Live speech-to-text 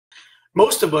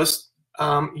Most of us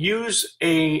use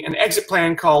an exit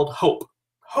plan called hope.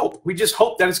 Hope. We just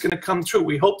hope that it's going to come true.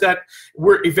 We hope that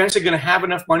we're eventually going to have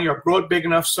enough money or grow it big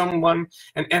enough,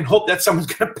 and hope that someone's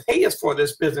going to pay us for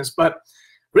this business. But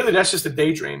really, that's just a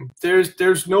daydream.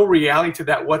 There's no reality to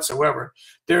that whatsoever.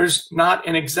 There's not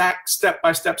an exact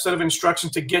step-by-step set of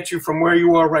instructions to get you from where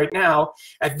you are right now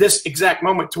at this exact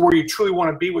moment to where you truly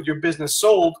want to be with your business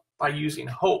sold by using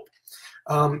hope.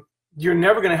 You're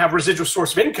never going to have a residual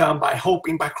source of income by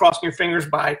hoping, by crossing your fingers,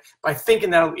 by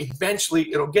thinking that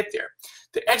eventually it'll get there.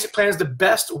 The exit plan is the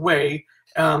best way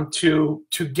to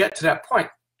get to that point.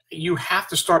 You have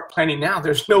to start planning now.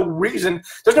 There's no reason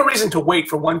to wait,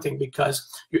 for one thing, because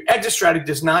your exit strategy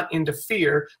does not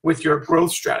interfere with your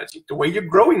growth strategy. The way you're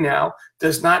growing now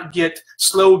does not get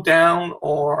slowed down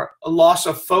or a loss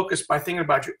of focus by thinking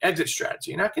about your exit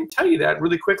strategy. And I can tell you that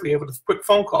really quickly over a quick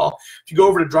phone call. If you go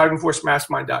over to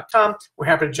drivingforcemastermind.com, we're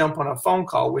happy to jump on a phone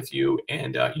call with you,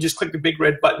 and you just click the big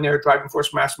red button there,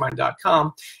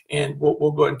 drivingforcemastermind.com, and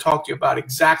we'll go ahead and talk to you about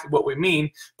exactly what we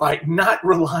mean by not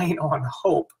relying on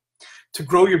hope to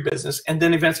grow your business and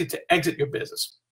then eventually to exit your business.